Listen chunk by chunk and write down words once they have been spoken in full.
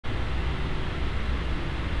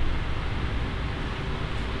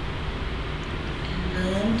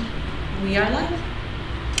We are live.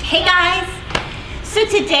 Hey guys! So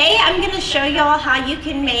today I'm going to show y'all how you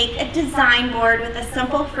can make a design board with a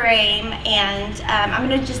simple frame, and I'm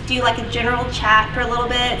going to just do like a general chat for a little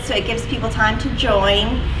bit so it gives people time to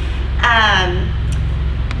join.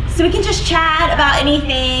 So we can just chat about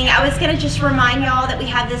anything. I was going to just remind y'all that we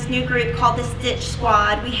have this new group called the Stitch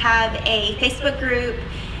Squad. We have a Facebook group.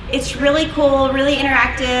 It's really cool, really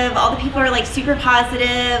interactive. All the people are like super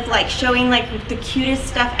positive, like showing like the cutest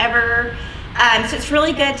stuff ever. So it's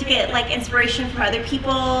really good to get like inspiration from other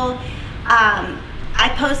people.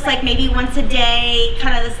 I post like maybe once a day,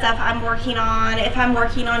 kind of the stuff I'm working on, if I'm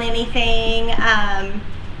working on anything.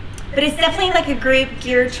 But it's definitely like a group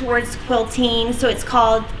geared towards quilting. So it's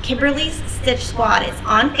called Kimberly's Stitch Squad. It's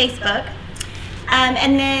on Facebook.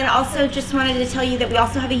 And then also just wanted to tell you that we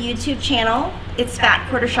also have a YouTube channel. It's Fat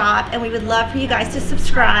Quarter Shop, and we would love for you guys to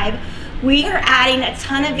subscribe. We are adding a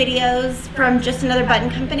ton of videos from Just Another Button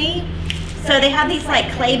Company. So they have these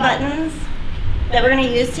like clay buttons that we're going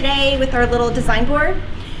to use today with our little design board.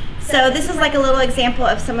 So this is like a little example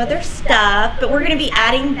of some of their stuff, but we're going to be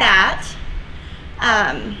adding that.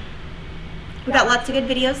 We've got lots of good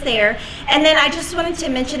videos there. And then I just wanted to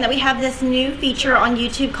mention that we have this new feature on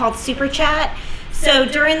YouTube called Super Chat. So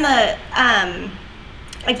during the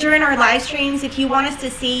during our live streams, if you want us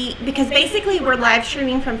to see, because basically we're live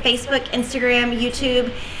streaming from Facebook, Instagram,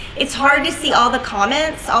 YouTube, it's hard to see all the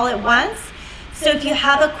comments all at once. So if you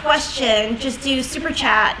have a question, just do Super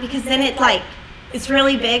Chat, because then it's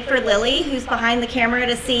really big for Lily, who's behind the camera,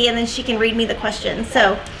 to see, and then she can read me the question.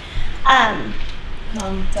 So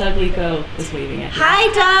Doug Lico is waving at you. Hi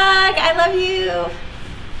Doug, I love you.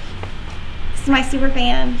 This is my super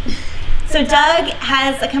fan. So Doug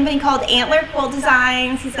has a company called Antler Quilt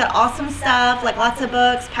Designs. He's got awesome stuff, like lots of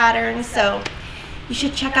books, patterns, so you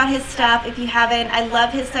should check out his stuff if you haven't. I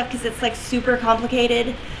love his stuff because it's like super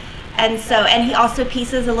complicated. And he also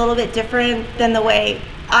pieces a little bit different than the way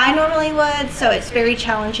I normally would, so it's very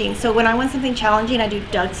challenging. So when I want something challenging, I do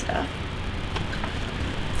Doug stuff.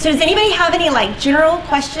 So does anybody have any like general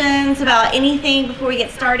questions about anything before we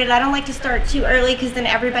get started? I don't like to start too early because then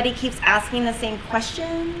everybody keeps asking the same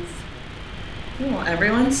questions. Well,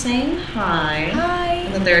 everyone's saying hi. Hi.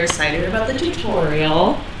 And that they're excited about the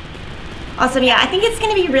tutorial. Awesome, yeah, I think it's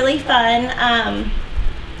gonna be really fun.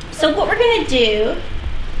 So what we're gonna do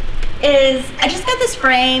is, I just got this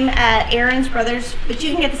frame at Aaron's Brothers, but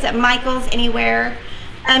you can get this at Michael's, anywhere.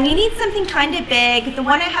 You need something kind of big. The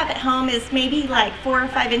one I have at home is maybe like 4 or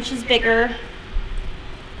 5 inches bigger.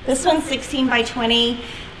 This one's 16 by 20.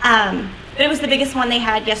 But it was the biggest one they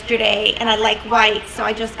had yesterday, and I like white, so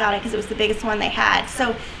I just got it because it was the biggest one they had.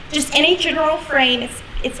 So just any general frame,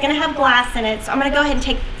 it's gonna have glass in it. So I'm gonna go ahead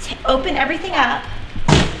and open everything up.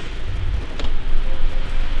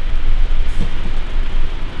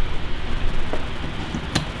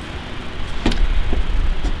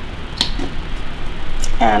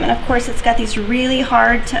 And of course it's got these really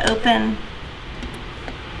hard to open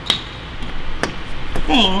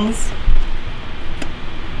things.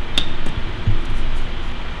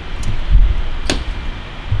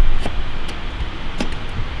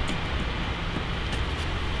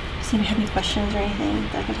 Does anybody have any questions or anything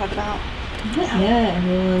that I can talk about? Yeah,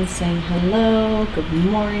 everyone's saying hello, good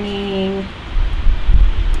morning.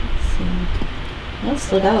 Let's see. Well,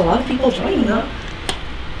 still got a lot of people joining though.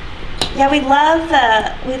 Yeah, we love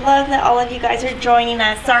that all of you guys are joining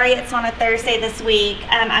us. Sorry it's on a Thursday this week.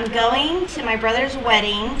 I'm going to my brother's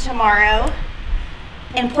wedding tomorrow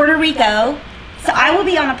in Puerto Rico. So I will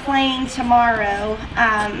be on a plane tomorrow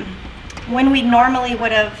when we normally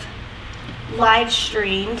would have live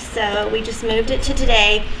streamed, so we just moved it to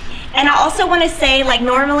today. And I also want to say, like,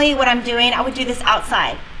 normally what I'm doing, I would do this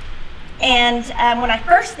outside. And when I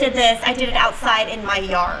first did this, I did it outside in my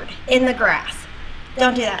yard, in the grass.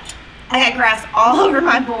 Don't do that. I got grass all over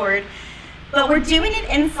my board. But we're doing it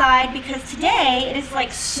inside because today it is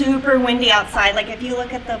like super windy outside. Like if you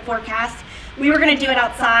look at the forecast, we were going to do it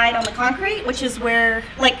outside on the concrete, which is where,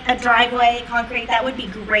 like a driveway, concrete, that would be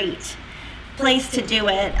great place to do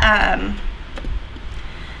it.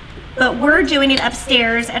 But we're doing it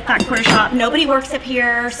upstairs at Fat Quarter Shop. Nobody works up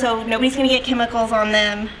here, so nobody's going to get chemicals on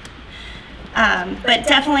them. But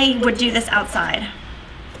definitely would do this outside.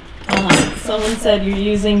 Someone said you're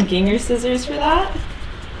using Ginger scissors for that?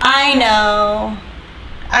 I know.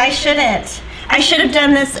 I shouldn't. I should have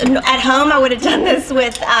done this at home. I would have done this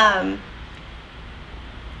with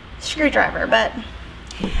screwdriver, but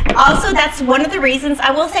also that's one of the reasons,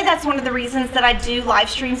 I will say that's one of the reasons that I do live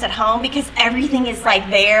streams at home, because everything is like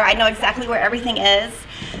there. I know exactly where everything is.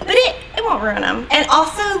 But it it won't ruin them. And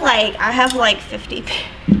also, like, I have like 50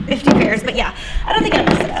 pairs, but yeah, I don't think I'll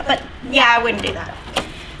mess it up, but yeah, I wouldn't do that.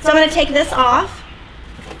 So I'm gonna take this off.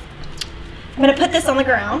 I'm gonna put this on the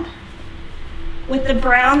ground with the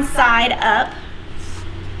brown side up,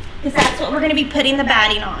 because that's what we're gonna be putting the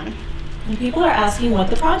batting on. And people are asking what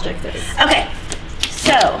the project is. Okay,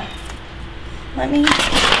 so I'm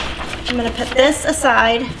gonna put this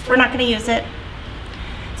aside. We're not gonna use it.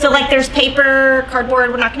 So like there's paper, cardboard,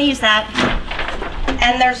 we're not gonna use that.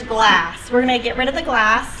 And there's glass. We're gonna get rid of the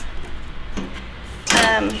glass.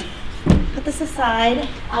 Put this aside,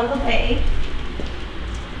 out of the way.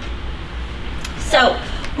 So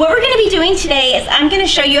what we're going to be doing today is I'm going to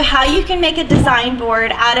show you how you can make a design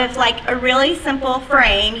board out of like a really simple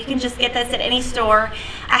frame. You can just get this at any store.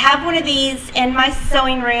 I have one of these in my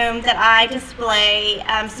sewing room that I display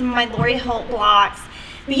some of my Lori Holt blocks.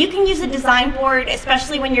 But you can use a design board,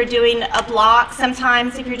 especially when you're doing a block.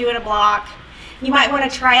 Sometimes if you're doing a block, you might want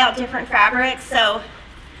to try out different fabrics. So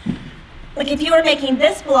like if you were making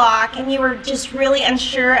this block and you were just really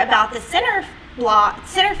unsure about the center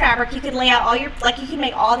fabric, you could lay out all your, like you can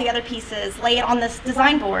make all the other pieces, lay it on this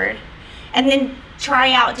design board, and then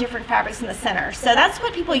try out different fabrics in the center. So that's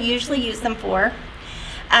what people usually use them for.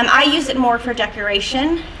 I use it more for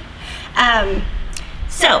decoration.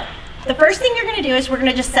 So the first thing you're going to do is we're going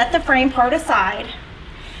to just set the frame part aside,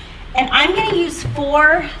 and I'm going to use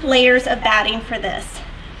 4 layers of batting for this.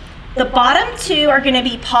 The bottom 2 are going to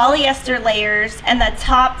be polyester layers, and the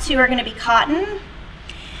top 2 are going to be cotton.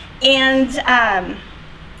 And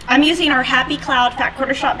I'm using our Happy Cloud Fat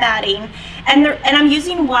Quarter Shot batting, and I'm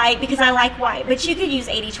using white because I like white, but you could use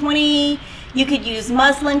 80-20, you could use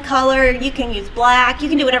muslin color, you can use black, you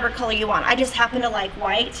can do whatever color you want. I just happen to like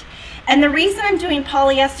white. And the reason I'm doing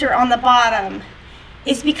polyester on the bottom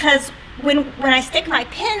is because when I stick my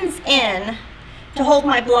pins in to hold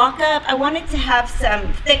my block up, I want it to have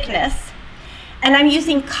some thickness. And I'm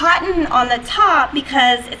using cotton on the top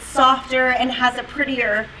because it's softer and has a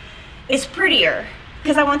prettier,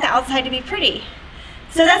 because I want the outside to be pretty.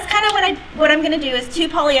 So that's kind of what I'm going to do is 2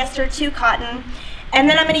 polyester, 2 cotton, and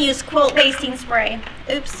then I'm going to use quilt basting spray.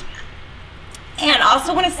 Oops. And I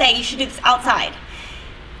also want to say you should do this outside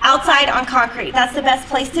on concrete. That's the best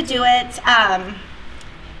place to do it.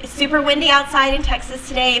 It's super windy outside in Texas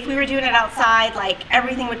today. If we were doing it outside, like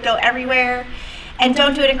everything would go everywhere. And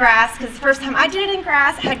don't do it in grass, because the first time I did it in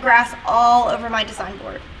grass, I had grass all over my design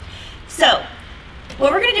board. So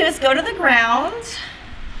what we're going to do is go to the ground.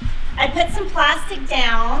 I put some plastic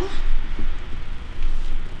down.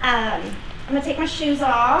 I'm going to take my shoes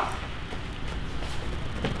off.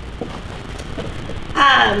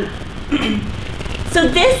 So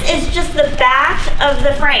this is just the back of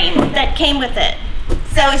the frame that came with it.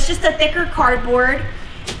 So it's just a thicker cardboard,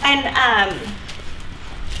 and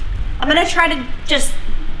I'm gonna try to just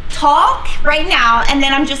talk right now, and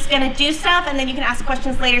then I'm just gonna do stuff, and then you can ask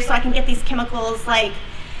questions later so I can get these chemicals like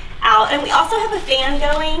out. And we also have a fan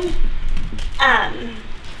going,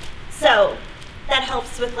 so that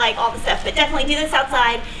helps with like all the stuff, but definitely do this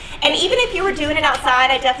outside. And even if you were doing it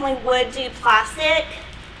outside, I definitely would do plastic,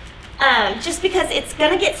 just because it's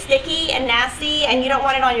gonna get sticky and nasty, and you don't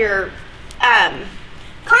want it on your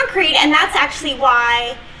concrete. And that's actually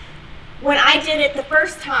why when I did it the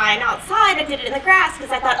first time outside, I did it in the grass,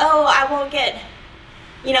 because I thought, oh, I won't get,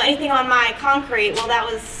 you know, anything on my concrete. Well,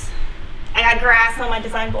 I got grass on my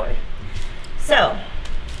design board. So,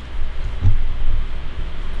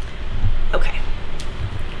 okay.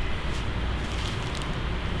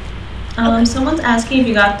 Someone's asking if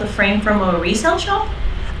you got the frame from a resale shop?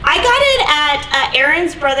 I got it at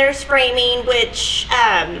Aaron's Brothers Framing, which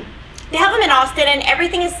they have them in Austin, and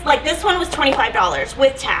everything is like, this one was $25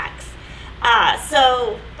 with tax.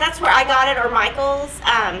 So that's where I got it, or Michael's.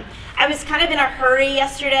 I was kind of in a hurry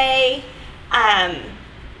yesterday. I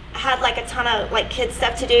had like a ton of like kids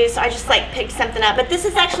stuff to do, so I just like picked something up. But this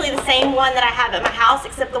is actually the same one that I have at my house,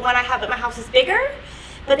 except the one I have at my house is bigger,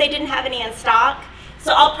 but they didn't have any in stock.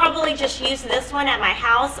 So I'll probably just use this one at my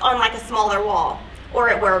house on like a smaller wall, or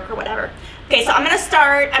at work, or whatever. Okay, so I'm gonna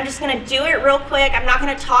start. I'm just gonna do it real quick. I'm not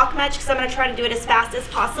gonna talk much because I'm gonna try to do it as fast as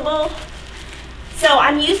possible. So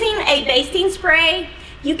I'm using a basting spray.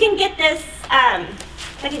 You can get this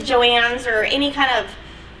like at Joann's or any kind of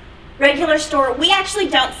regular store. We actually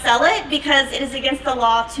don't sell it because it is against the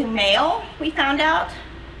law to mail, we found out,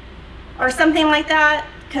 or something like that,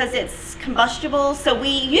 because it's combustible. So we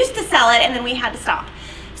used to sell it and then we had to stop.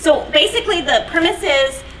 So basically the premise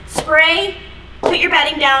is spray, put your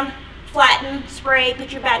batting down, flatten, spray,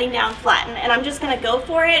 put your batting down, flatten. And I'm just gonna go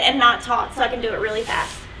for it and not talk so I can do it really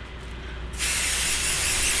fast.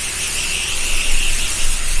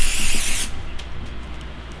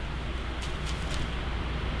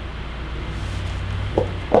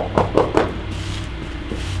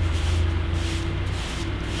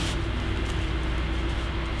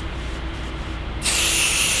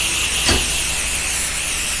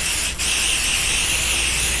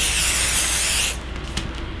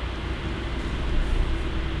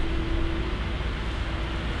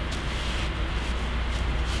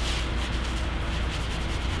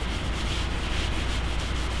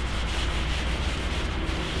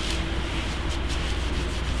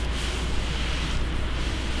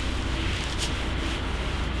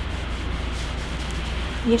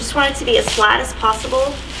 You just want it to be as flat as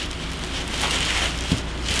possible.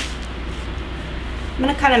 I'm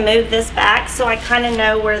gonna kind of move this back so I kind of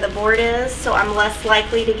know where the board is, so I'm less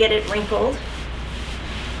likely to get it wrinkled.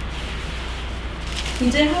 We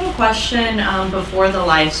did have a question before the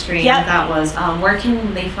live stream. Yep. That was, where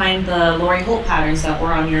can they find the Lori Holt patterns that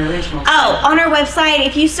were on your original? Oh, on our website,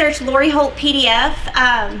 if you search Lori Holt PDF,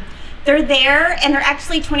 they're there, and they're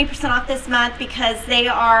actually 20% off this month because they're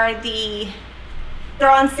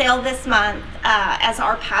on sale this month as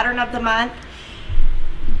our pattern of the month.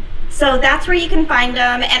 So that's where you can find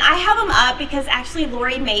them, and I have them up because actually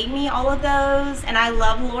Lori made me all of those, and I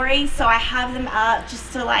love Lori, so I have them up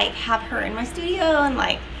just to like have her in my studio, and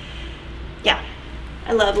like, yeah,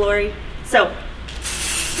 I love Lori. So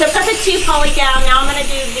put the 2 poly down. Now I'm gonna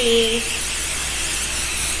do the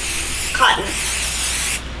cotton.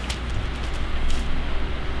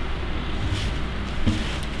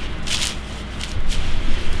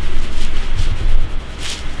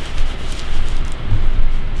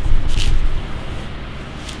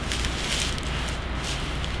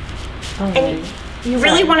 And you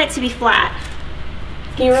really want it to be flat.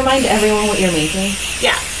 Can you remind everyone what you're making?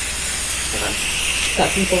 Yeah. Got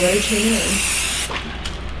people ready to tune in.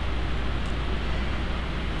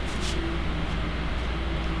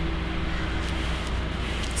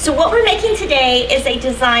 So what we're making today is a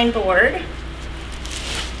design board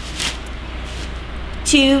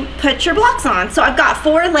to put your blocks on. So I've got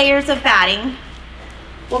 4 layers of batting.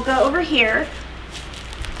 We'll go over here.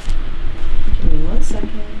 Give me 1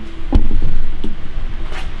 second.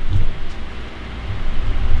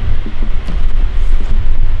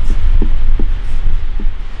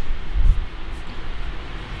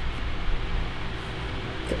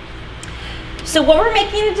 So what we're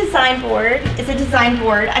making a design board is a design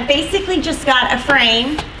board. I basically just got a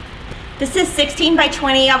frame. This is 16 by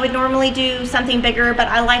 20. I would normally do something bigger, but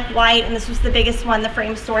I like white, and this was the biggest one the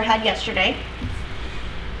frame store had yesterday.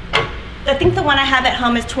 I think the one I have at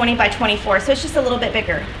home is 20 by 24, so it's just a little bit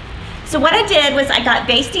bigger. So what I did was I got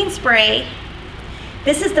basting spray.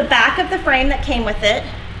 This is the back of the frame that came with it.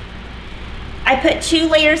 I put 2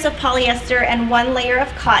 layers of polyester and 1 layer of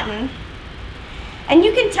cotton. And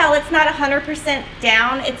you can tell it's not 100%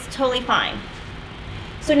 down, it's totally fine.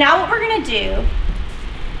 So now what we're gonna do,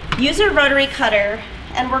 use a rotary cutter,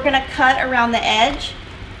 and we're gonna cut around the edge.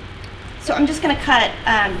 So I'm just gonna cut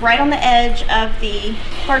right on the edge of the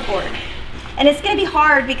cardboard. And it's gonna be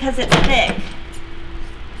hard because it's thick.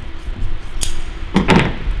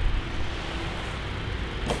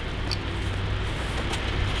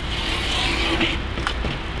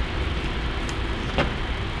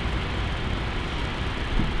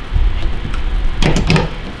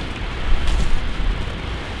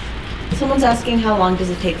 Someone's asking how long does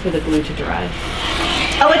it take for the glue to dry?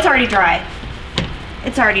 Oh, it's already dry.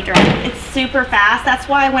 It's already dry. It's super fast. That's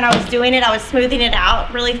why when I was doing it, I was smoothing it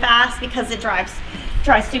out really fast because it dries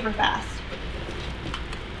super fast.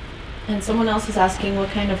 And someone else is asking what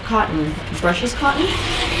kind of cotton? Brushes cotton?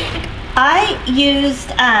 I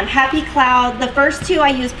used Happy Cloud. The first 2 I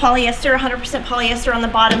used polyester, 100% polyester on the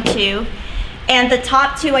bottom 2. And the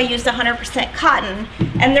top 2 I used 100% cotton.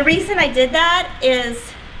 And the reason I did that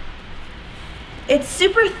is it's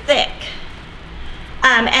super thick.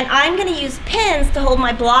 And I'm gonna use pins to hold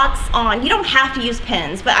my blocks on. You don't have to use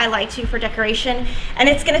pins, but I like to for decoration. And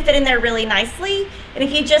it's gonna fit in there really nicely. And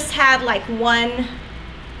if you just had like 1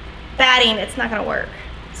 batting, it's not gonna work.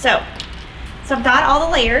 So I've got all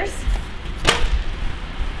the layers.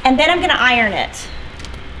 And then I'm gonna iron it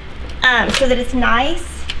so that it's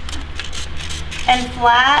nice and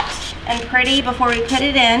flat and pretty before we put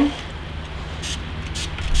it in.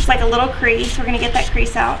 Just like a little crease. We're gonna get that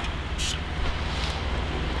crease out.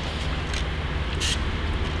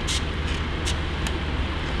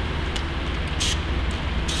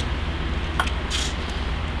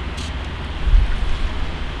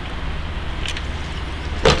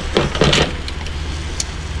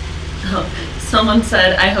 Oh, someone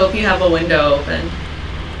said, I hope you have a window open.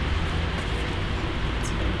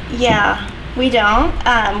 Yeah, we don't.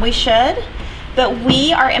 We should, but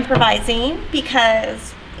we are improvising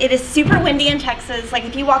because it is super windy in Texas. Like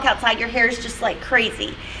if you walk outside, your hair is just like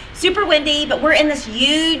crazy. Super windy, but we're in this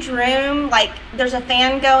huge room. Like there's a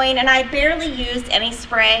fan going, and I barely used any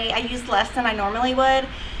spray. I used less than I normally would,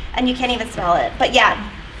 and you can't even smell it. But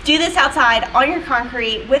yeah, do this outside on your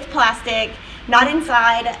concrete with plastic, not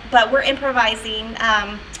inside, but we're improvising.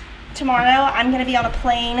 Tomorrow I'm gonna be on a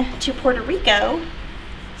plane to Puerto Rico,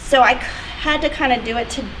 so I had to kind of do it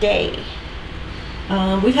today.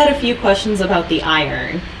 We've had a few questions about the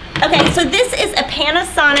iron. Okay, so this is a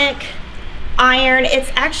Panasonic iron. It's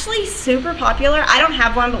actually super popular. I don't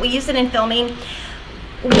have one, but we use it in filming.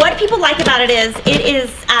 What people like about it is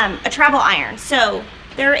a travel iron. So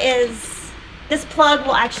there is, this plug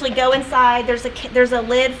will actually go inside. There's a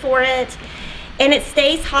lid for it, and it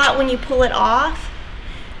stays hot when you pull it off.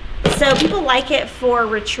 So people like it for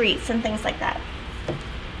retreats and things like that.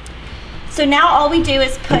 So now all we do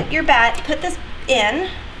is put this in.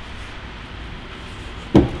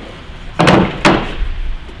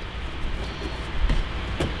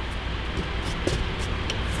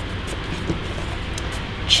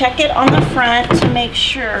 Check it on the front to make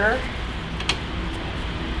sure.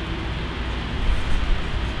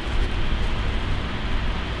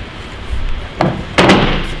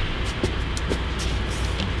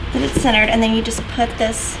 That it's centered, and then you just put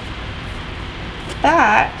this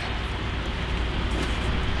back.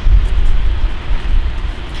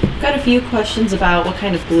 I've got a few questions about what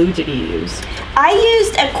kind of glue did you use? I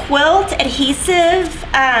used a quilt adhesive.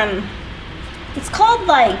 It's called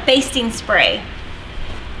like basting spray.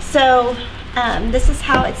 So this is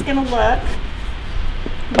how it's gonna look.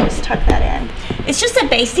 Let me just tuck that in. It's just a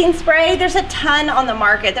basting spray. There's a ton on the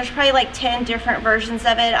market. There's probably like 10 different versions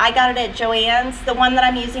of it. I got it at Joann's. The one that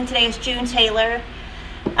I'm using today is June Taylor.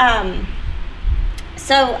 You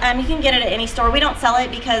can get it at any store. We don't sell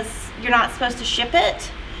it because you're not supposed to ship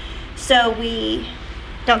it. So we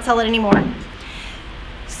don't sell it anymore.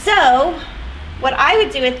 So what I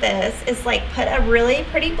would do with this is like put a really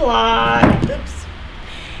pretty block, oops.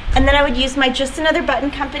 And then I would use my Just Another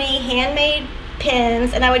Button Company handmade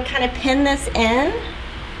pins, and I would kind of pin this in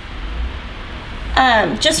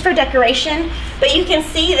just for decoration. But you can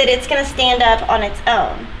see that it's going to stand up on its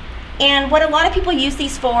own. And what a lot of people use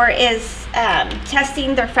these for is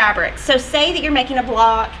testing their fabrics. So say that you're making a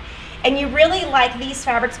block and you really like these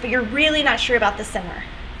fabrics, but you're really not sure about the center.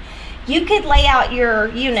 You could lay out your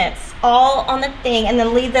units all on the thing and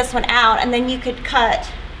then leave this one out, and then you could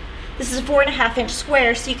cut. This is a 4.5-inch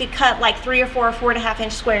square, so you could cut like 3 or 4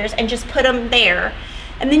 4.5-inch squares and just put them there.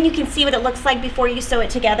 And then you can see what it looks like before you sew it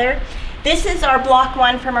together. This is our block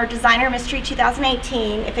one from our Designer Mystery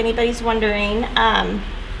 2018, if anybody's wondering.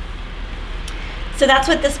 So that's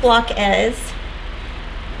what this block is.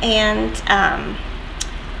 And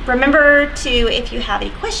remember to, if you have any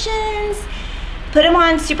questions, put them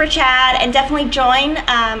on Super Chat, and definitely join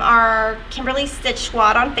our Kimberly Stitch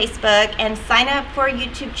Squad on Facebook and sign up for our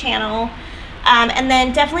YouTube channel. And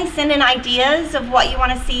then definitely send in ideas of what you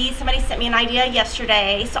want to see. Somebody sent me an idea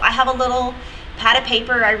yesterday, so I have a little pad of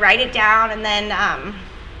paper. I write it down and then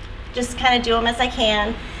just kind of do them as I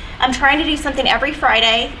can. I'm trying to do something every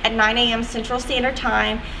Friday at 9 a.m. Central Standard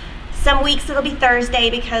Time. Some weeks it'll be Thursday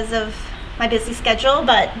because of my busy schedule,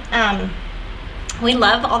 but we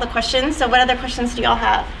love all the questions. So what other questions do y'all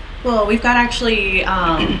have? Well, we've got actually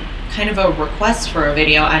kind of a request for a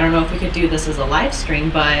video. I don't know if we could do this as a live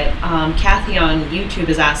stream, but Kathy on YouTube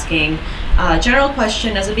is asking, general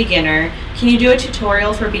question as a beginner, can you do a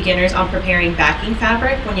tutorial for beginners on preparing backing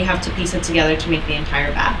fabric when you have to piece it together to make the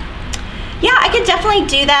entire back? Yeah, I could definitely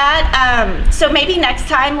do that. So maybe next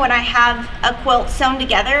time when I have a quilt sewn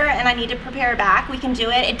together and I need to prepare a back, we can do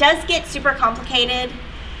it. It does get super complicated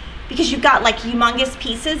because you've got like humongous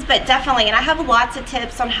pieces, but definitely, and I have lots of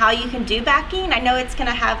tips on how you can do backing. I know it's gonna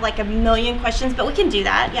have like a million questions, but we can do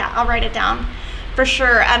that. Yeah, I'll write it down for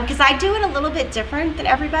sure, because I do it a little bit different than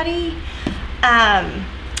everybody.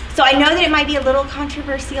 So I know that it might be a little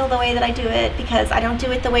controversial the way that I do it, because I don't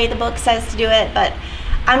do it the way the book says to do it, but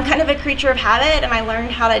I'm kind of a creature of habit, and I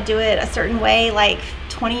learned how to do it a certain way like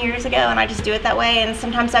 20 years ago, and I just do it that way. And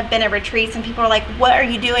sometimes I've been at retreats and people are like, what are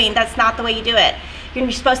you doing? That's not the way you do it. You're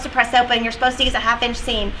supposed to press open, you're supposed to use a 1/2-inch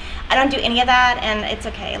seam. I don't do any of that, and it's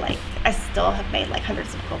okay. Like, I still have made like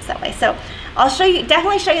hundreds of quilts that way. So I'll show you,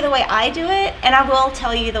 definitely show you the way I do it, and I will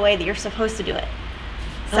tell you the way that you're supposed to do it.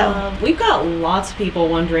 So we've got lots of people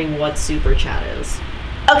wondering what Super Chat is.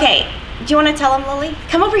 Okay, do you want to tell them, Lily?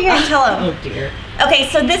 Come over here and tell them. Oh dear. Okay,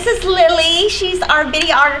 so this is Lily. She's our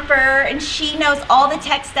videographer, and she knows all the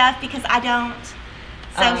tech stuff because I don't.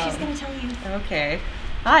 So she's gonna tell you. Okay.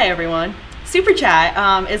 Hi everyone. Super Chat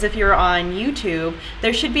is if you're on YouTube,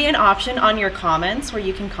 there should be an option on your comments where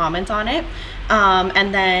you can comment on it.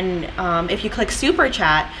 And then if you click Super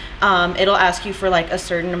Chat, it'll ask you for like a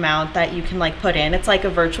certain amount that you can like put in. It's like a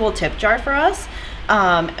virtual tip jar for us.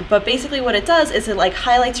 But basically what it does is it like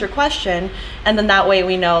highlights your question, and then that way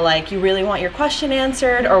we know like you really want your question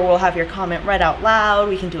answered, or we'll have your comment read out loud.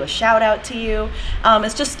 We can do a shout out to you.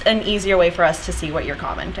 It's just an easier way for us to see what you're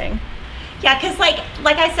commenting. Yeah, because like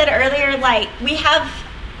I said earlier, like we have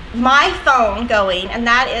my phone going, and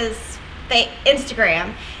that is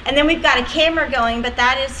Instagram, and then we've got a camera going, but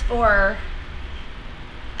that is for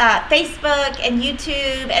Facebook and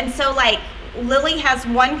YouTube, and so like Lily has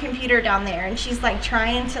one computer down there, and she's like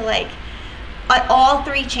trying to like on all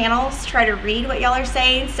 3 channels try to read what y'all are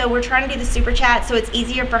saying. So we're trying to do the super chat so it's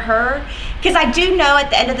easier for her, because I do know at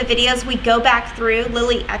the end of the videos we go back through.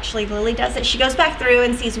 Lily does it. She goes back through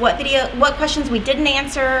and sees what questions we didn't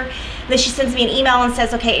answer. Then she sends me an email and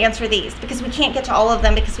says, okay, answer these, because we can't get to all of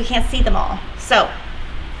them because we can't see them all. So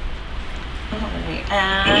alright,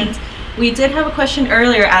 and we did have a question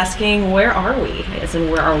earlier asking, where are we? As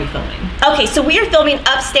in, where are we filming? okay, so we are filming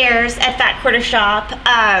upstairs at Fat Quarter Shop.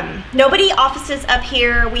 Nobody offices up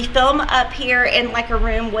here. We film up here in like a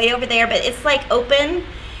room way over there, but it's like open,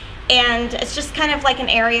 and it's just kind of like an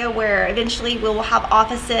area where eventually we will have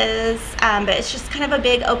offices, but it's just kind of a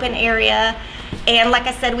big open area. And like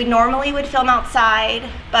I said, we normally would film outside,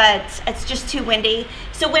 but it's just too windy.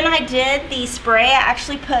 So when I did the spray, I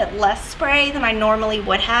actually put less spray than I normally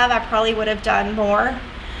would have. I probably would have done more,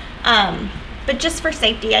 but just for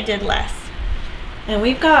safety, I did less. And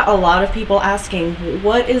we've got a lot of people asking,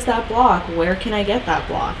 what is that block? Where can I get that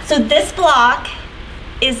block? So this block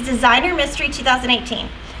is Designer Mystery 2018.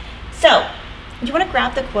 So, do you want to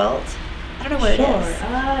grab the quilt? I don't know what it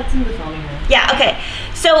is. It's in the filming room. Yeah, okay.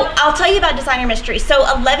 So I'll tell you about Designer Mystery. So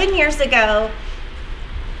 11 years ago,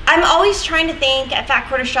 I'm always trying to think at Fat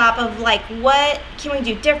Quarter Shop of like, what can we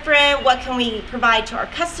do different? What can we provide to our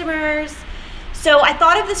customers? So I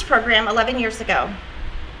thought of this program 11 years ago.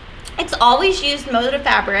 It's always used Moda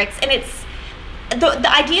fabrics, and it's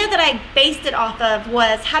the idea that I based it off of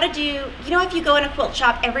was how to do, you know, if you go in a quilt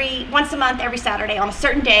shop once a month, every Saturday on a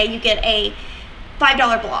certain day, you get a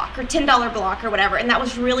 $5 block or $10 block or whatever, and that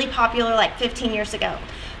was really popular like 15 years ago.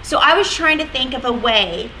 So I was trying to think of a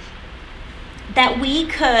way that we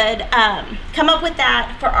could come up with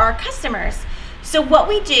that for our customers. So what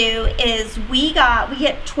we do is we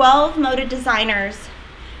get 12 Moda designers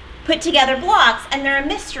put together blocks, and they're a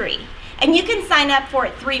mystery, and you can sign up for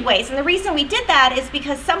it 3 ways. And the reason we did that is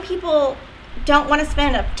because some people don't want to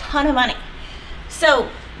spend a ton of money. So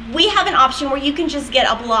we have an option where you can just get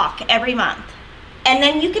a block every month, and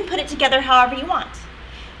then you can put it together however you want.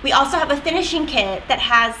 We also have a finishing kit that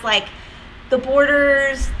has like the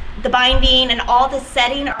borders, the binding, and all the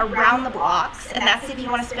setting around the blocks, and that's if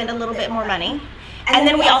you want to spend a little bit more money. And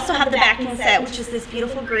then we also have the backing set, which is this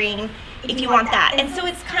beautiful green, if you want that. And so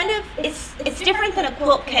it's kind of, it's different than a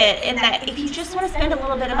quilt kit in that if you just want to spend a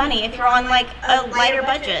little bit of money, if you're on like a lighter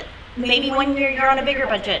budget, maybe 1 year you're on a bigger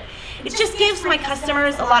budget. It just gives my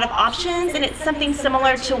customers a lot of options, and it's something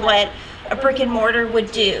similar to what a brick and mortar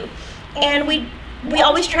would do. And we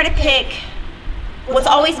always try to pick what's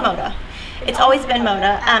always Moda. It's always been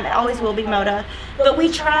Moda, it always will be Moda, but we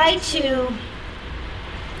try to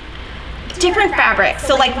different fabrics.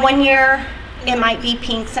 So like 1 year it might be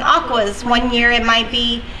pinks and aquas, 1 year it might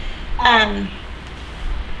be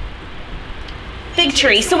fig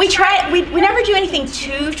tree. So we never do anything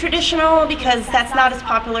too traditional because that's not as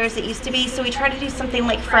popular as it used to be. So we try to do something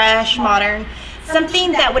like fresh, modern,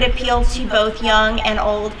 something that would appeal to both young and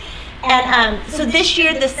old. And so this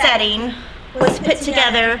year the setting was put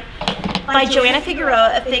together by Joanna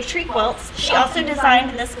Figueroa of Fig Tree Quilts. She also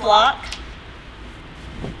designed this block.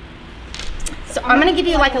 So I'm gonna give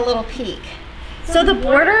you like a little peek. So the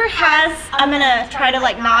border has, I'm gonna try to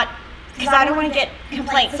like not, because I don't want to get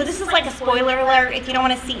complaints. So this is like a spoiler alert. If you don't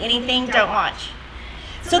want to see anything, don't watch.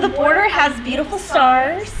 So the border has beautiful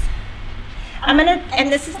stars. And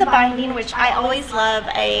this is the binding, which I always love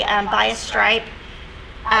a bias stripe.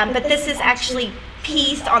 But this is actually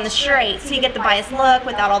pieced on the straight, so you get the bias look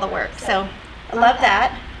without all the work. So I love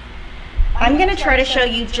that. I'm gonna try to show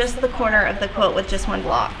you just the corner of the quilt with just one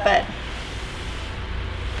block, but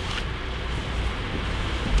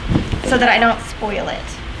so that I don't spoil it.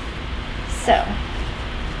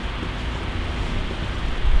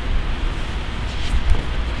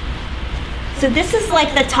 So this is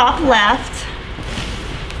like the top left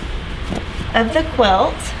of the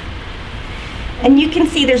quilt. And you can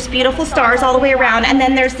see there's beautiful stars all the way around, and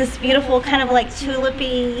then there's this beautiful kind of like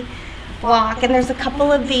tulipy block, and there's a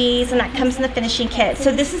couple of these, and that comes in the finishing kit.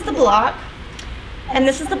 So this is the block, and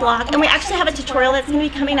this is the block, and we actually have a tutorial that's going to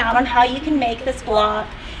be coming out on how you can make this block.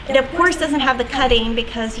 It of course doesn't have the cutting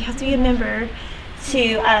because you have to be a member to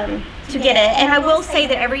get it. And I will say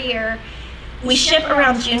that every year we ship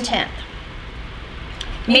around June 10th.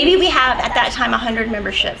 Maybe we have at that time 100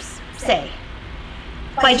 memberships, say.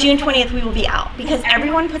 By June 20th we will be out because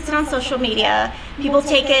everyone puts it on social media. People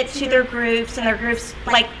take it to their groups, and their groups,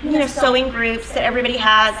 like, you know, sewing groups that everybody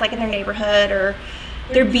has like in their neighborhood or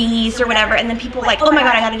their bees or whatever, and then people are like, oh my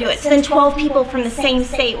god, I gotta do it. So then 12 people from the same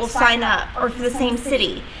state will sign up, or from the same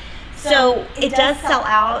city. So it does sell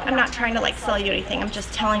out. I'm not trying to like sell you anything. I'm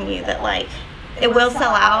just telling you that like it will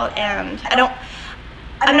sell out, and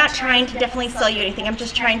I'm not trying to definitely sell you anything. I'm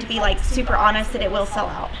just trying to be like super honest that it will sell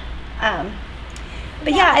out.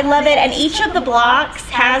 But yeah, I love it. And each of the blocks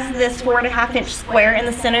has this 4.5-inch square in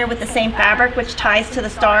the center with the same fabric, which ties to the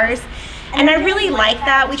stars. And I really like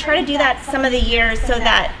that. We try to do that some of the years so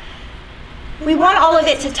that we want all of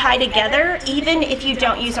it to tie together, even if you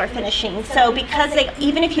don't use our finishing. So because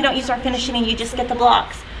even if you don't use our finishing and you just get the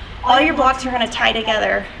blocks, all your blocks are going to tie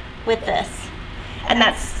together with this.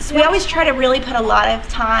 And so we always try to really put a lot of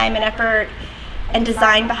time and effort and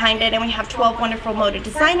design behind it. And we have 12 wonderful molded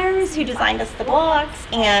designers who designed us the blocks.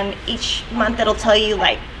 And each month it'll tell you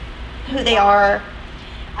like who they are,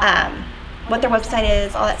 what their website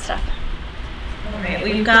is, all that stuff. Alright,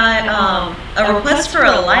 we've got a request for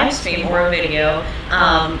a live stream or a video.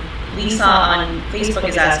 Lisa on Facebook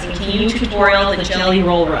is asking, can you tutorial the jelly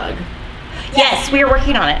roll rug? Yes, we are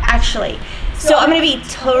working on it, actually. So I'm going to be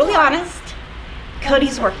totally honest.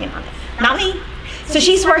 Cody's working on it, not me. So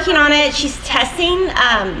she's working on it. She's testing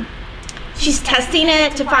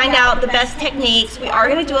it to find out the best techniques. We are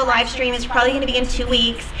going to do a live stream. It's probably going to be in 2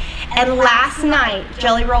 weeks. And last night,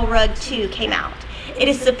 Jelly Roll Rug 2 came out. It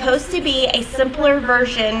is supposed to be a simpler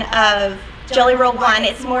version of Jelly Roll 1.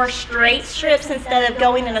 It's more straight strips instead of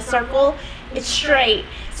going in a circle. It's straight.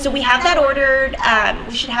 So we have that ordered.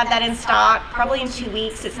 We should have that in stock probably in 2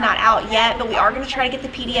 weeks. It's not out yet, but we are going to try to get the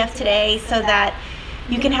PDF today so that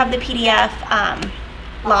you can have the PDF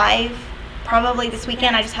live probably this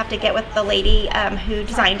weekend. I just have to get with the lady who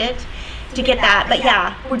designed it to get that. But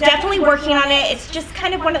yeah, we're definitely working on it. It's just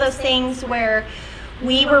kind of one of those things where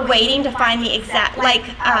we were waiting to find the exact, like,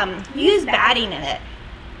 use batting in it.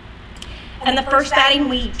 And the first batting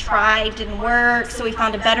we tried didn't work, so we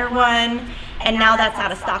found a better one. And now that's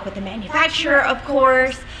out of stock with the manufacturer, of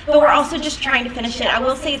course. But we're also just trying to finish it. I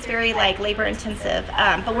will say it's very like labor intensive,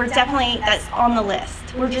 but we're definitely, that's on the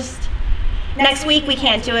list. We're just, next week we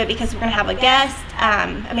can't do it because we're gonna have a guest.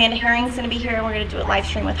 Amanda Herring's gonna be here and we're gonna do a live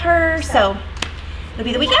stream with her. So it'll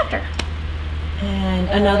be the week after. And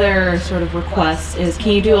another sort of request is,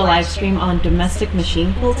 can you do a live stream on domestic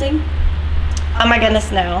machine quilting? Oh my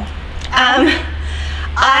goodness, no.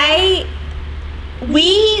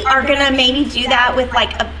 We are gonna maybe do that with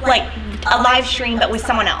like a live stream, but with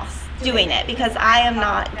someone else doing it, because I am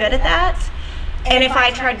not good at that. And if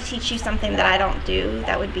I tried to teach you something that I don't do,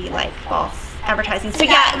 that would be like false advertising. So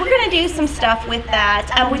yeah, we're gonna do some stuff with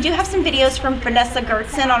that. We do have some videos from Vanessa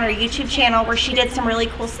Gertson on our YouTube channel where she did some really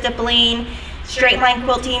cool stippling, straight line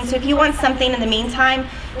quilting. So if you want something in the meantime,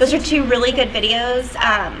 those are 2 really good videos.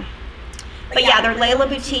 But yeah, they're Layla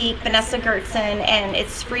Boutique, Vanessa Gertson, and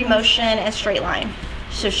it's free motion and straight line.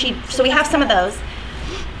 So we have some of those.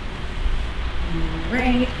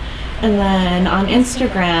 Right. And then on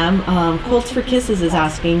Instagram, Quilts for Kisses is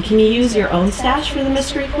asking, can you use your own stash for the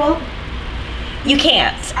mystery quilt? You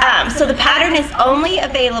can't. So the pattern is only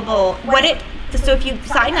available, so if you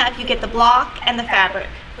sign up, you get the block and the fabric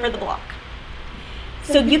for the block.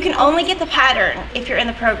 So you can only get the pattern if you're in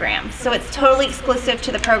the program. So it's totally exclusive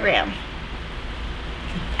to the program.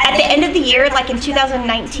 At the end of the year, like in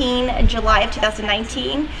 2019, in July of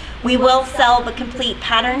 2019, we will sell the complete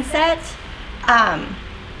pattern set,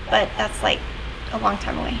 but that's like a long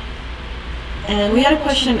time away. And we had a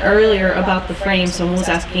question earlier about the frame. Someone was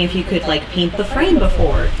asking if you could like paint the frame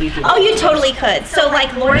before you do. Oh, you totally could. So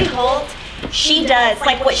like Lori Holt, she does,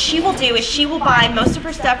 like what she will do is she will buy most of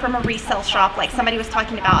her stuff from a resale shop, like somebody was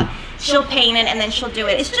talking about. She'll paint it and then she'll do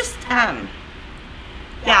it. It's just,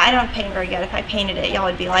 yeah, I don't paint very good. If I painted it, y'all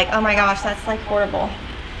would be like, oh my gosh, that's like horrible.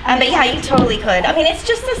 But yeah, you totally could. I mean, it's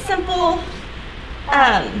just a simple,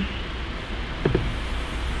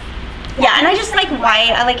 yeah, and I just like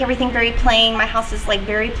white. I like everything very plain. My house is like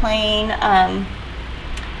very plain.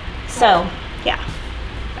 So yeah,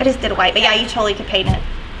 I just did white, but yeah, you totally could paint it.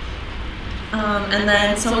 And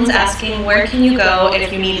then someone's asking, where can you go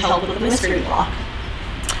if you need help with the mystery block?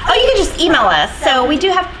 Oh, you can just email us. So we do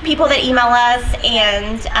have people that email us,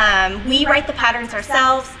 and we write the patterns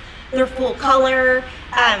ourselves. They're full color.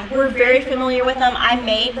 We're very familiar with them. I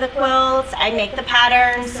made the quilts. I make the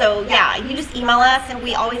patterns. So yeah, you just email us, and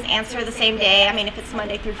we always answer the same day. I mean, if it's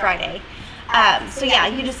Monday through Friday. So yeah,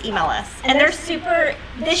 you just email us. And they're super,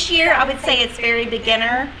 this year I would say it's very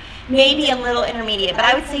beginner, maybe a little intermediate, but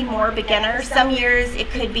I would say more beginner. Some years it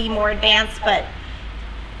could be more advanced, but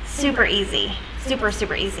super easy. Super,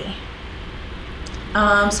 super easy.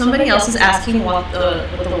 Somebody else is asking what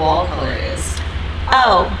the wall color is.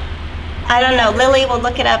 Oh, I don't know. Lily will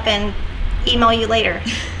look it up and email you later.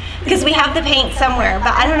 because we have the paint somewhere,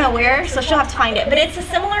 but I don't know where, so she'll have to find it. But it's a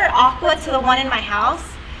similar aqua to the one in my house.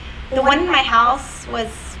 The one in my house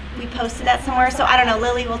we posted that somewhere, so I don't know.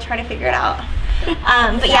 Lily will try to figure it out.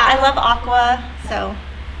 But yeah, I love aqua, so.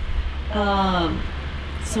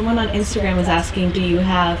 Someone on Instagram was asking, do you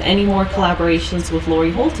have any more collaborations with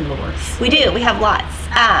Lori Holt in the works? We do. We have lots.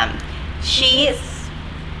 She's,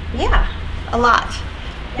 yeah, a lot.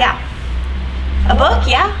 Yeah. A book,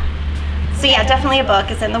 yeah. So yeah, definitely a book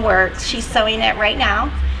is in the works. She's sewing it right now.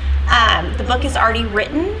 The book is already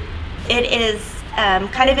written. It is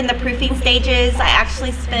kind of in the proofing stages. I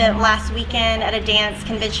actually spent last weekend at a dance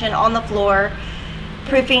convention on the floor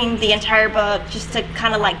proofing the entire book just to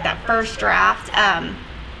kind of like that first draft.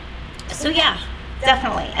 So yeah,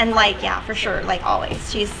 definitely. And like, yeah, for sure, like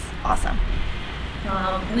always. She's awesome.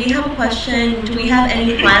 We have a question. Do we have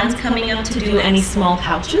any plans coming up to do any small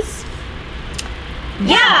pouches?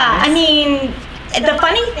 Yeah, I mean, the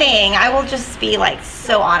funny thing, I will just be like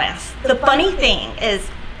so honest. The funny thing is,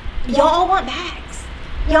 y'all want bags.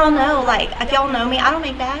 Y'all know, like, if y'all know me, I don't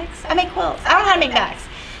make bags. I make quilts. I don't know how to make bags.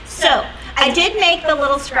 So I did make the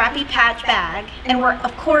little scrappy patch bag, and we're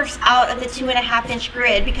of course out of the 2.5-inch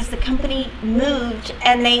grid because the company moved,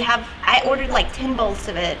 and I ordered like 10 bolts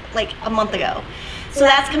of it like a month ago. So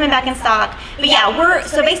that's coming back in stock. But yeah,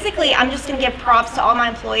 so basically I'm just gonna give props to all my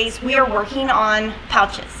employees. We are working on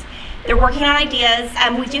pouches. They're working on ideas,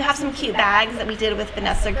 and we do have some cute bags that we did with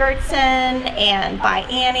Vanessa Gertson and by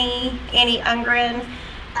Annie Ungren.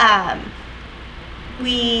 I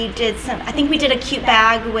think we did a cute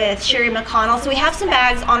bag with Sherry McConnell. So we have some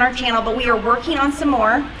bags on our channel, but we are working on some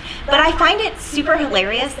more. But I find it super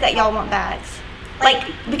hilarious that y'all want bags. Like,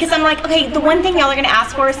 because I'm like, okay, the one thing y'all are gonna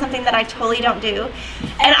ask for is something that I totally don't do.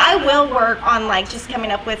 And I will work on like just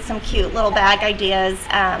coming up with some cute little bag ideas.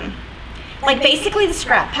 Like basically the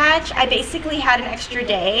scrap patch, I basically had an extra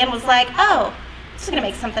day and was like, oh, I'm just gonna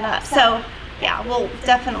make something up. So yeah, we'll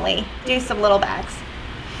definitely do some little bags.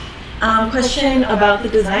 Question about the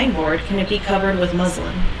design board. Can it be covered with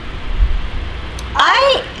muslin?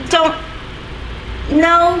 I don't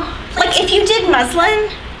know. Like if you did muslin,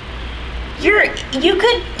 you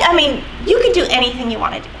could do anything you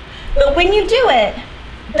want to do. But when you do it,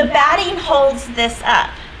 the batting holds this up.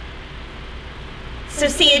 So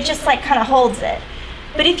see, it just like kind of holds it.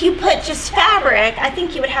 But if you put just fabric, I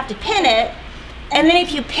think you would have to pin it. And then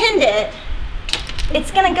if you pinned it, it's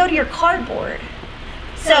gonna go to your cardboard.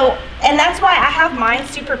 So, and that's why I have mine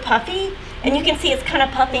super puffy. And you can see it's kind of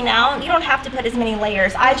puffing out. You don't have to put as many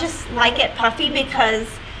layers. I just like it puffy because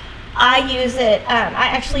I use it, I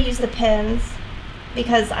actually use the pins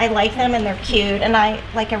because I like them and they're cute, and I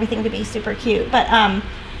like everything to be super cute. But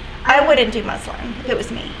I wouldn't do muslin if it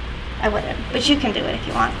was me. I wouldn't. But you can do it if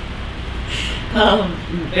you want.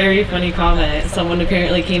 Very funny comment. Someone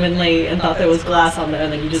apparently came in late and thought there was glass on there,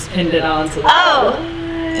 and then you just pinned it on. So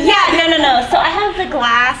yeah, no. So I have the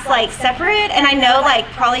glass like separate, and I know like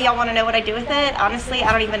probably y'all want to know what I do with it. Honestly,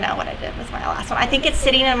 I don't even know what I did with my last one. I think it's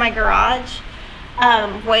sitting in my garage,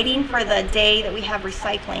 waiting for the day that we have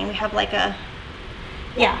recycling. We have like a,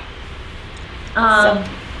 yeah.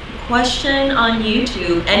 Question on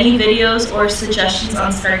YouTube. Any videos or suggestions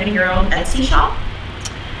on starting your own Etsy shop?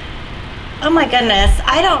 Oh my goodness,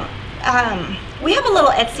 I don't, we have a little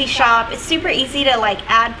Etsy shop. It's super easy to like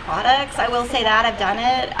add products. I will say that, I've done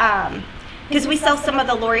it. Because we sell some of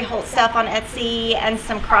the Lori Holt stuff on Etsy and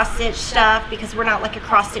some cross-stitch stuff, because we're not like a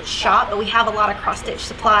cross-stitch shop, but we have a lot of cross-stitch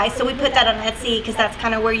supply. So we put that on Etsy because that's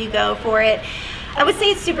kind of where you go for it. I would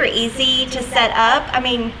say it's super easy to set up. I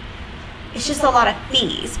mean, it's just a lot of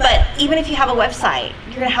fees, but even if you have a website,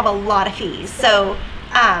 you're gonna have a lot of fees. So,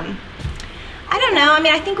 I don't know. I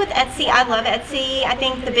mean, I think with Etsy, I love Etsy. I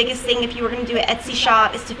think the biggest thing if you were going to do an Etsy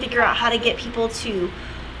shop is to figure out how to get people to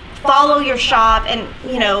follow your shop and,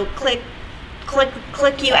 you know, click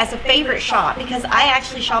you as a favorite shop, because I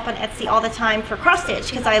actually shop on Etsy all the time for cross stitch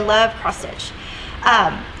because I love cross stitch.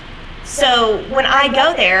 So when I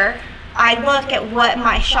go there, I look at what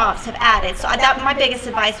my shops have added. So my biggest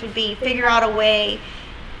advice would be figure out a way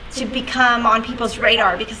to become on people's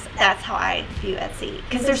radar, because that's how I view Etsy.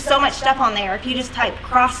 Because there's so much stuff on there. If you just type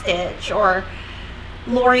cross stitch or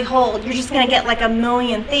Lori Holt, you're just gonna get like a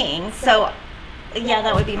million things. So yeah,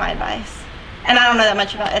 that would be my advice. And I don't know that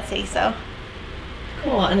much about Etsy, so.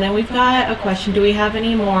 Cool. And then we've got a question. Do we have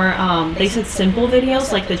any more, they said simple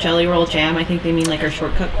videos like the Jelly Roll Jam? I think they mean like our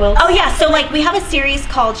shortcut quilts. Oh yeah, so like we have a series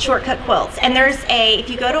called Shortcut Quilts, and there's if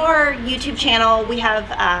you go to our YouTube channel, we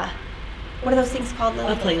have what are those things called?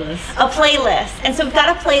 A playlist. A playlist. And so we've got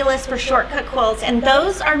a playlist for shortcut quilts, and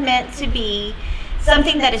those are meant to be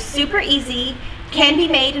something that is super easy, can be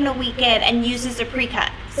made in a weekend, and uses a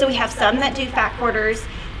pre-cut. So we have some that do fat quarters,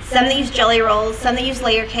 some that use jelly rolls, some that use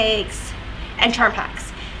layer cakes, and charm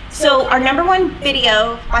packs. So our #1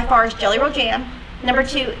 video by far is Jelly Roll Jam.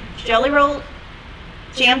 #2, Jelly Roll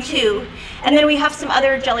Jam 2. And then we have some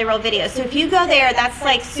other Jelly Roll videos. So if you go there, that's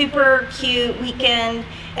like super cute weekend,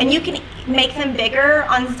 and you can make them bigger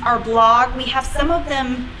on our blog. We have some of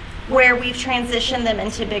them where we've transitioned them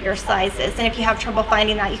into bigger sizes. And if you have trouble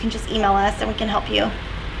finding that, you can just email us and we can help you.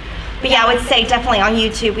 But yeah, I would say definitely on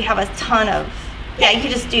YouTube, we have a ton of, yeah, you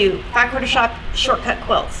could just do Fat Quarter Shop shortcut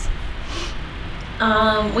quilts.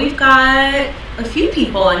 We've got a few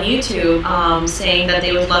people on YouTube saying that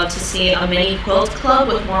they would love to see a mini quilt club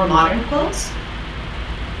with more modern quilts.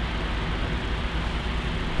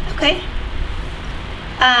 Okay.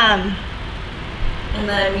 And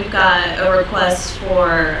then we've got a request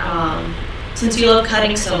for, since you love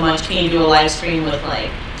cutting so much, can you do a live stream with like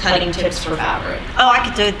cutting tips for fabric? Oh, I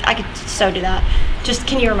could so do that. Just,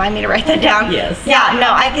 can you remind me to write that down? Yes. Yeah,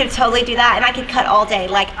 no, I could totally do that, and I could cut all day.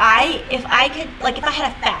 Like if I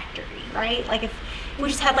had a factory, right? Like if we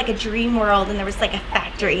just had like a dream world and there was like a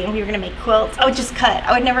factory and we were gonna make quilts, I would just cut.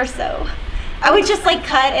 I would never sew. I would just like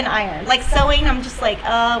cut and iron. Like sewing, I'm just like,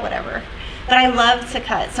 whatever. But I love to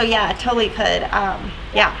cut, so yeah, I totally could.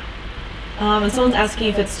 Yeah. And someone's asking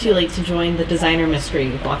if it's too late to join the designer mystery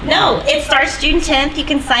block. No, it starts June 10th. You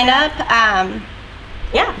can sign up.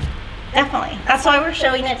 Yeah, definitely. That's why we're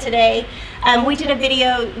showing it today. We did a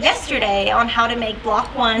video yesterday on how to make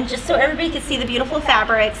block 1, just so everybody could see the beautiful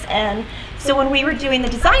fabrics. And so when we were doing the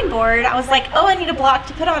design board, I was like, oh, I need a block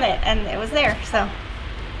to put on it, and it was there. So.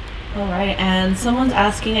 All right, and someone's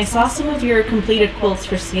asking, I saw some of your completed quilts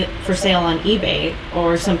for sale on eBay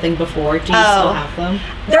or something before. Do you still have them?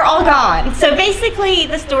 They're all gone. So basically,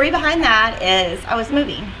 the story behind that is I was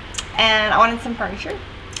moving, and I wanted some furniture.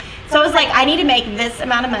 So I was like, I need to make this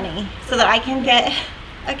amount of money so that I can get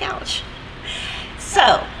a couch.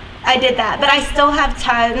 So I did that, but I still have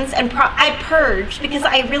tons, and I purged because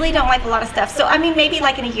I really don't like a lot of stuff. So I mean, maybe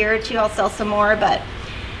like in a year or two I'll sell some more, but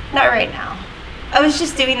not right now. I was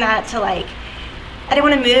just doing that to like, I didn't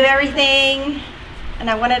want to move everything, and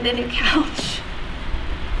I wanted a new couch.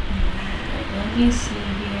 Let me see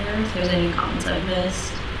here if there's any comments I've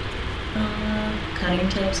missed. Cutting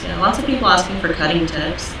tips, yeah, lots of people asking for cutting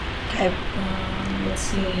tips. Okay. Let's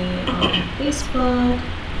see, on Facebook.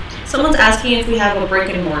 Someone's asking if we have a brick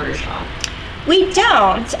and mortar shop. We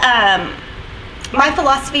don't. My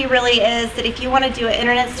philosophy really is that if you want to do an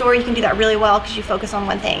internet store, you can do that really well because you focus on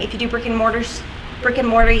one thing. If you do brick and mortar,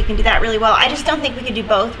 you can do that really well. I just don't think we could do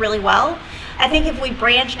both really well. I think if we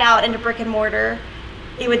branched out into brick and mortar,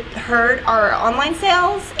 it would hurt our online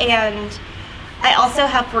sales. And I also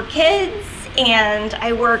have 4 kids, and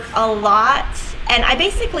I work a lot, and I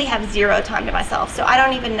basically have 0 time to myself. So I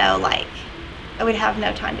don't even know, like, I would have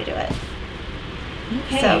no time to do it.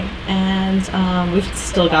 Okay, so, and we've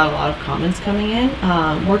still got a lot of comments coming in.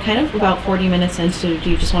 We're kind of about 40 minutes in, so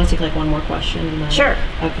do you just want to take like one more question? And then, sure.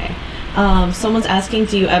 Okay. Someone's asking,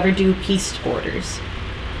 do you ever do pieced borders?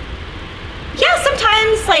 Yeah,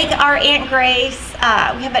 sometimes, like our Aunt Grace,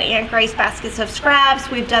 we have an Aunt Grace baskets of scraps.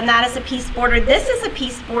 We've done that as a piece border. This is a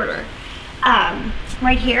piece border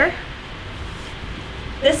right here.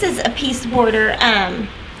 This is a piece border.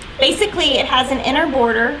 Basically, it has an inner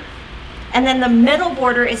border, and then the middle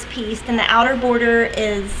border is pieced, and the outer border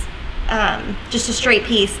is just a straight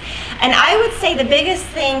piece. And I would say the biggest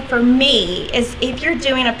thing for me is if you're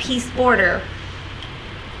doing a piece border,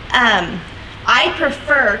 I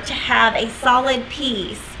prefer to have a solid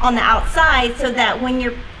piece on the outside so that when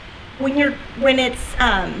you're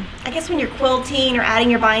quilting or adding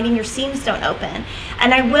your binding, your seams don't open.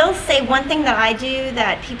 And I will say one thing that I do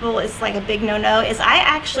that people is like a big no-no is I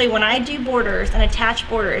actually, when I do borders and attach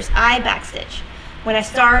borders, I backstitch when I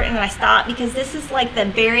start and then I stop, because this is like the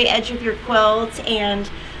very edge of your quilt and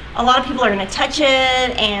a lot of people are going to touch it,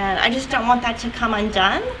 and I just don't want that to come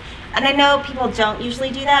undone. And I know people don't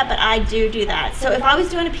usually do that, but I do that. So if I was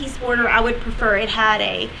doing a piece border, I would prefer it had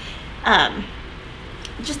a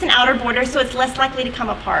just an outer border so it's less likely to come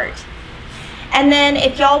apart. And then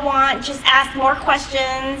if y'all want, just ask more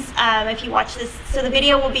questions if you watch this. So the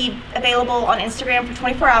video will be available on Instagram for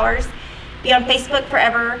 24 hours, be on Facebook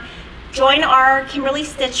forever. Join our Kimberly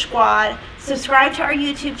Stitch Squad, subscribe to our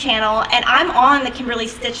YouTube channel, and I'm on the Kimberly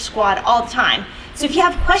Stitch Squad all the time. So if you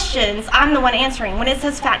have questions, I'm the one answering. When it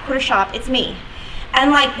says Fat Quarter Shop, it's me.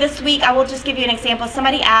 And like this week, I will just give you an example.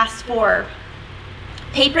 Somebody asked for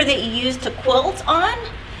paper that you use to quilt on,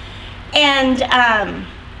 and I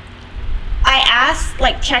asked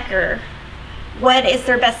like Checker what is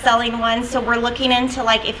their best selling one, so we're looking into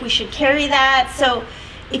like if we should carry that. So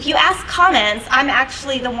if you ask comments, I'm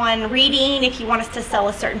actually the one reading. If you want us to sell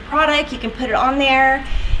a certain product, you can put it on there.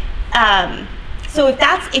 So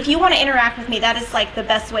if you want to interact with me, that is like the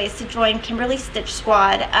best way is to join Kimberly's Stitch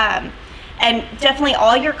Squad. And definitely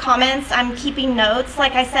all your comments, I'm keeping notes.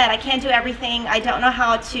 Like I said, I can't do everything. I don't know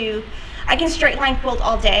how to, I can straight line quilt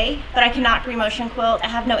all day, but I cannot free motion quilt. I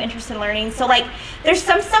have no interest in learning. So like, there's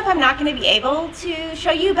some stuff I'm not gonna be able to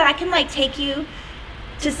show you, but I can like take you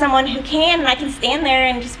to someone who can, and I can stand there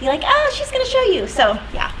and just be like, oh, she's gonna show you. So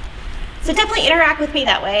yeah. So definitely interact with me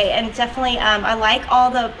that way, and definitely I like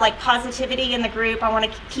all the like positivity in the group. I want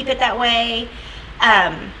to keep it that way.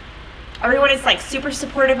 Everyone is like super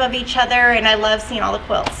supportive of each other, and I love seeing all the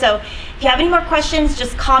quilts. So if you have any more questions,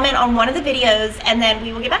 just comment on one of the videos and then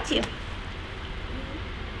we will get back to you.